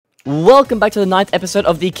Welcome back to the 9th episode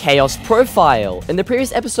of the Chaos Profile. In the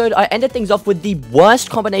previous episode, I ended things off with the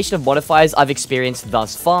worst combination of modifiers I've experienced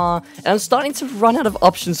thus far, and I'm starting to run out of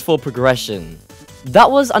options for progression.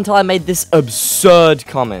 That was until I made this absurd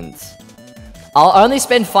comment. I'll only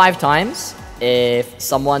spend 5 times if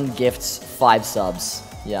someone gifts 5 subs.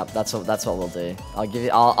 Yeah, that's what we'll do.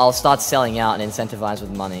 I'll start selling out and incentivize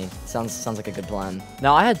with money. Sounds like a good plan.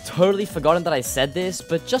 Now, I had totally forgotten that I said this,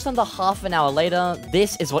 but just under half an hour later,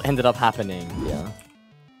 this is what ended up happening. Yeah.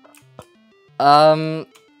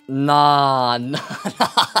 Nah.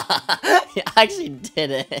 You actually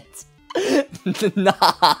did it. Nah.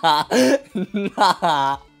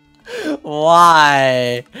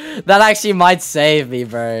 Why? That actually might save me,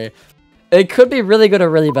 bro. It could be really good or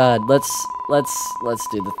really bad. Let's do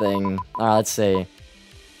the thing. Alright, let's see.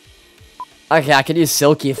 Okay, I could use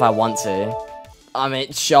Silky if I want to. I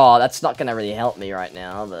mean, sure, that's not gonna really help me right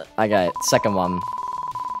now, but... Okay, second one.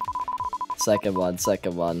 Second one.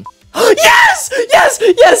 Yes! Yes!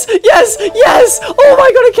 Oh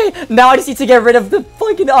my god, okay. Now I just need to get rid of the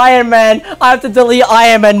fucking Iron Man. I have to delete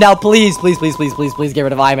Iron Man now. Please get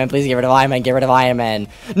rid of Iron Man. Please get rid of Iron Man. Get rid of Iron Man.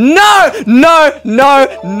 No!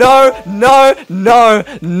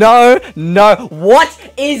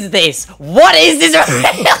 What is this? What is this?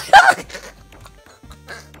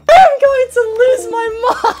 I'm going to lose my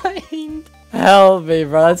mind. Help me,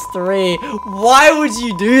 bro. That's 3. Why would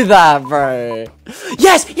you do that, bro?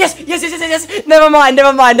 Yes. Never mind.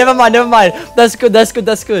 That's good. We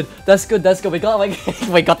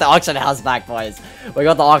got the auction house back, boys. We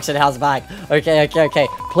got the auction house back. Okay.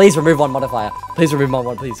 Please remove one modifier. Please remove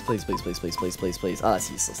one. Please. Oh,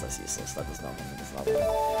 that's useless. That does nothing.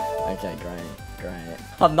 Okay, great.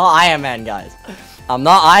 I'm not Iron Man, guys. I'm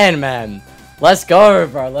not Iron Man. Let's go,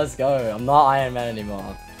 bro. Let's go. I'm not Iron Man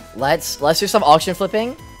anymore. Let's do some auction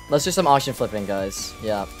flipping. Let's do some auction flipping, guys.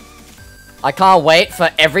 Yeah. I can't wait for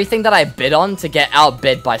everything that I bid on to get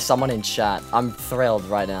outbid by someone in chat. I'm thrilled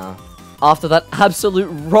right now. After that absolute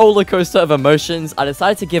roller coaster of emotions, I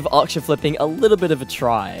decided to give auction flipping a little bit of a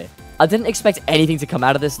try. I didn't expect anything to come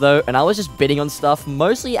out of this though, and I was just bidding on stuff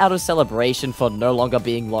mostly out of celebration for no longer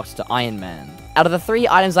being locked to Iron Man. Out of the 3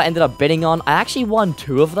 items I ended up bidding on, I actually won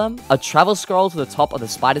 2 of them, a travel scroll to the top of the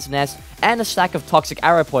spider's nest, and a stack of toxic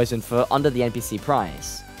arrow poison for under the NPC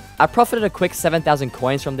price. I profited a quick 7,000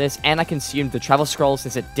 coins from this, and I consumed the travel scroll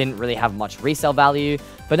since it didn't really have much resale value,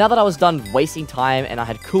 but now that I was done wasting time and I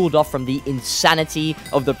had cooled off from the insanity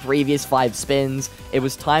of the previous 5 spins, it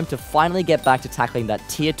was time to finally get back to tackling that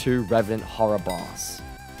tier 2 Revenant horror boss.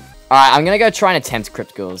 Alright, I'm gonna go try and attempt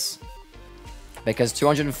Crypt Ghouls. Because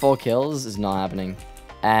 204 kills is not happening.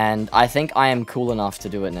 And I think I am cool enough to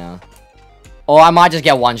do it now. Or I might just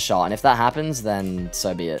get 1 shot. And if that happens, then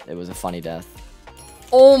so be it. It was a funny death.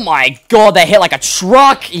 Oh my god, they hit like a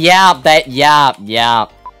truck! Yeah.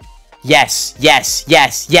 Yes!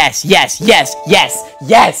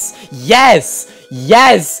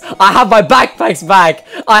 I have my backpacks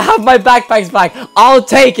back! I'll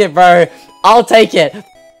take it, bro! I'll take it!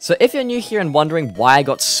 So if you're new here and wondering why I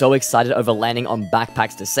got so excited over landing on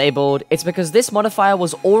backpacks disabled, it's because this modifier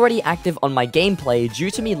was already active on my gameplay due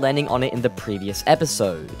to me landing on it in the previous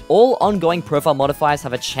episode. All ongoing profile modifiers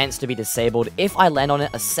have a chance to be disabled if I land on it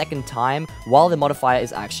a second time while the modifier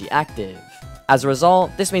is actually active. As a result,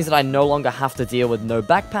 this means that I no longer have to deal with no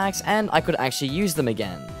backpacks and I could actually use them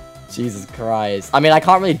again. Jesus Christ. I mean, I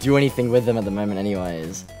can't really do anything with them at the moment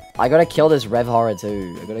anyways. I gotta kill this Rev Horror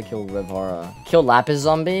too. Kill Lapis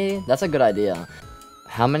Zombie? That's a good idea.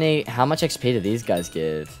 How much XP do these guys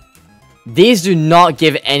give? These do not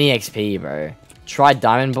give any XP, bro. Try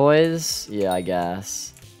Diamond Boys? Yeah, I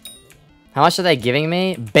guess. How much are they giving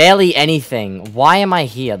me? Barely anything. Why am I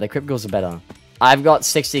here? The Crypt Ghouls are better. I've got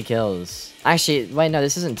 60 kills. Actually, wait, no,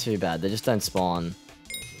 this isn't too bad. They just don't spawn.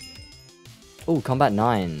 Ooh, Combat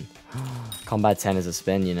 9. Combat 10 is a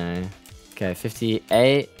spin, you know. Okay,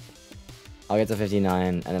 58. I'll get to 59,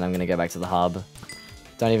 and then I'm gonna go back to the hub.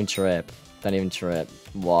 Don't even trip.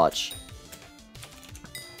 Watch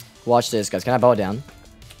this, guys. Can I bow it down?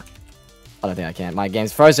 I don't think I can. My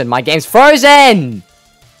game's frozen!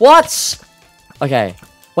 What? Okay.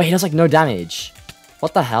 Wait, he does, like, no damage.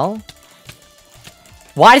 What the hell?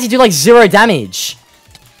 Why does he do, like, 0 damage?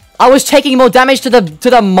 I was taking more damage to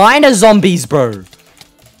the minor zombies, bro.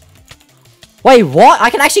 Wait, what? I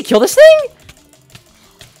can actually kill this thing?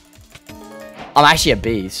 I'm actually a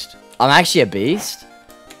beast.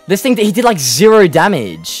 This thing, he did like 0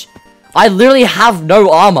 damage. I literally have no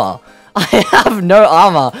armor.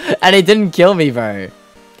 And it didn't kill me, bro.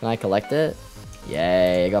 Can I collect it?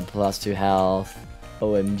 Yay, I got +2 health.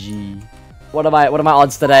 OMG. What are my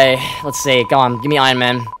odds today? Let's see. Go on, give me Iron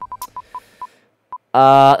Man.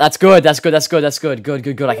 That's good. That's good. That's good. That's good. Good,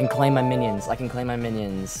 good, good. I can claim my minions. I can claim my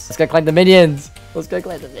minions. Let's go claim the minions. Let's go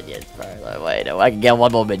claim the minions, bro. Like, wait, no, I can get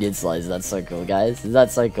one more minion slot. That's so cool, guys.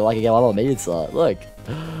 That's so cool. I can get one more minion slot. Look.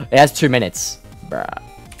 It has 2 minutes. Bruh.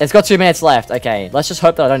 It's got 2 minutes left. Okay, let's just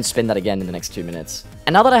hope that I don't spin that again in the next 2 minutes.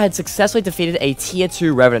 And now that I had successfully defeated a tier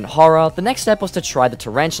 2 Revenant Horror, the next step was to try the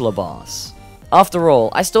Tarantula boss. After all,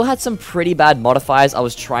 I still had some pretty bad modifiers I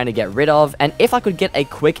was trying to get rid of, and if I could get a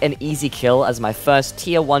quick and easy kill as my first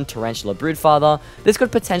tier 1 Tarantula Broodfather, this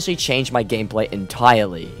could potentially change my gameplay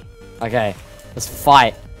entirely. Okay, let's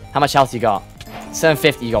fight. How much health you got?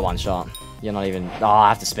 750, you got 1 shot. You're not even... Oh, I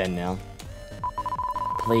have to spin now.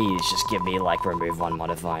 Please, just give me, like, remove 1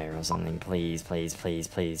 modifier or something. Please, please, please,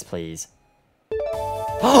 please, please.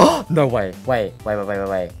 No way. Wait.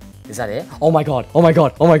 Is that it? Oh my god, oh my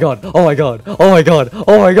god, oh my god, oh my god, oh my god,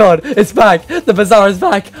 oh my god, it's back! The Bazaar is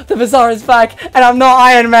back! The Bazaar is back! And I'm not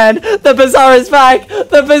Iron Man! The Bazaar is back!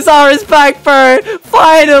 The Bazaar is back, bro!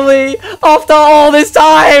 Finally! After all this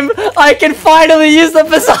time, I can finally use the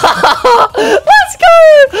Bazaar! Let's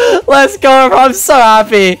go! Let's go, bro! I'm so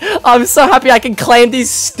happy! I'm so happy I can claim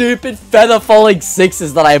these stupid feather falling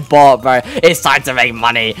 6s that I bought, bro! It's time to make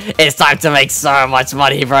money! It's time to make so much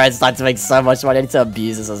money, bro! It's time to make so much money! I need to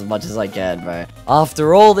abuse this as much as I can, bro.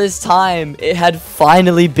 After all this time, it had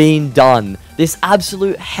finally been done. This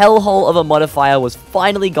absolute hellhole of a modifier was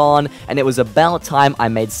finally gone, and it was about time I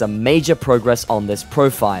made some major progress on this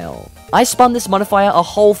profile. I spun this modifier a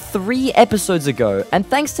whole 3 episodes ago, and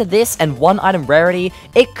thanks to this and 1 item rarity,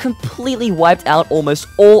 it completely wiped out almost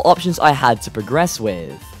all options I had to progress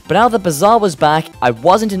with. But now that Bazaar was back, I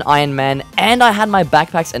wasn't an Iron Man, and I had my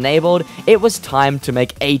backpacks enabled, it was time to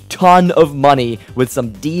make a ton of money with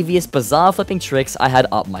some devious Bazaar flipping tricks I had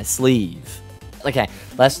up my sleeve. Okay,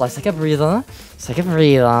 let's take a breather. Let's take a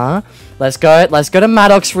breather. Let's go to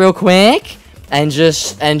Maddox real quick, and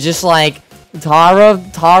just like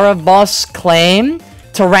Tara boss claim.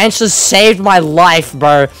 Tarantulas saved my life,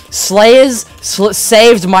 bro. Slayers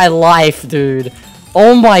saved my life, dude.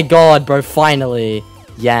 Oh my god, bro, finally.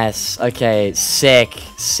 Yes, okay, sick,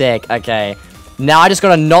 okay. Now I just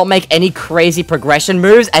gotta not make any crazy progression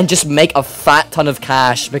moves and just make a fat ton of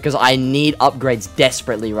cash because I need upgrades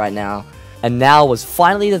desperately right now. And now was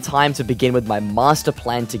finally the time to begin with my master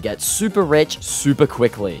plan to get super rich super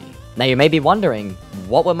quickly. Now you may be wondering,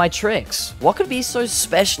 what were my tricks? What could be so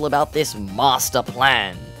special about this master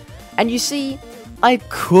plan? And you see, I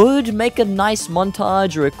could make a nice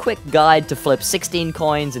montage or a quick guide to flip 16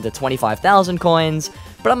 coins into 25,000 coins,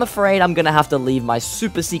 but I'm afraid I'm gonna have to leave my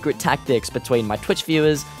super secret tactics between my Twitch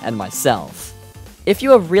viewers and myself. If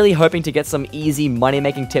you are really hoping to get some easy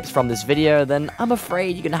money-making tips from this video, then I'm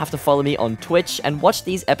afraid you're gonna have to follow me on Twitch and watch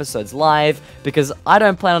these episodes live, because I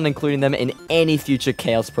don't plan on including them in any future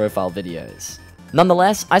Chaos Profile videos.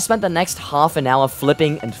 Nonetheless, I spent the next half an hour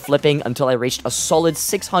flipping and flipping until I reached a solid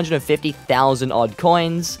 650,000 odd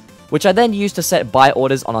coins, which I then used to set buy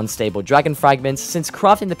orders on unstable dragon fragments since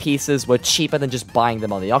crafting the pieces were cheaper than just buying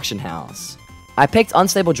them on the auction house. I picked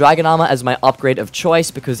unstable dragon armor as my upgrade of choice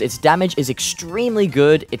because its damage is extremely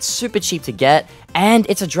good, it's super cheap to get, and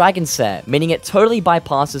it's a dragon set, meaning it totally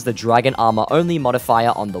bypasses the dragon armor only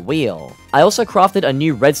modifier on the wheel. I also crafted a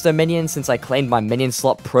new redstone minion since I claimed my minion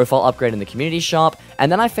slot profile upgrade in the community shop, and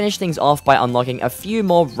then I finished things off by unlocking a few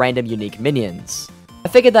more random unique minions. I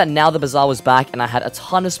figured that now the Bazaar was back and I had a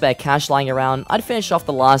ton of spare cash lying around, I'd finish off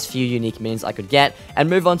the last few unique minions I could get and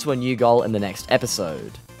move on to a new goal in the next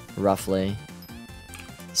episode. Roughly.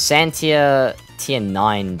 Santia tier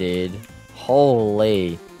 9, dude.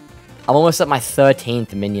 Holy. I'm almost at my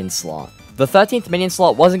 13th minion slot. The 13th minion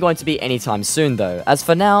slot wasn't going to be anytime soon though, as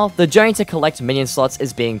for now, the journey to collect minion slots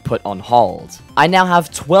is being put on hold. I now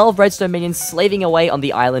have 12 redstone minions slaving away on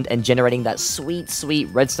the island and generating that sweet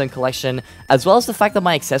redstone collection, as well as the fact that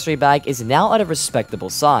my accessory bag is now at a respectable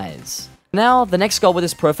size. Now, the next goal with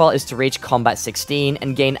this profile is to reach Combat 16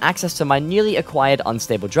 and gain access to my newly acquired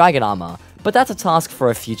unstable dragon armor, but that's a task for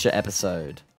a future episode.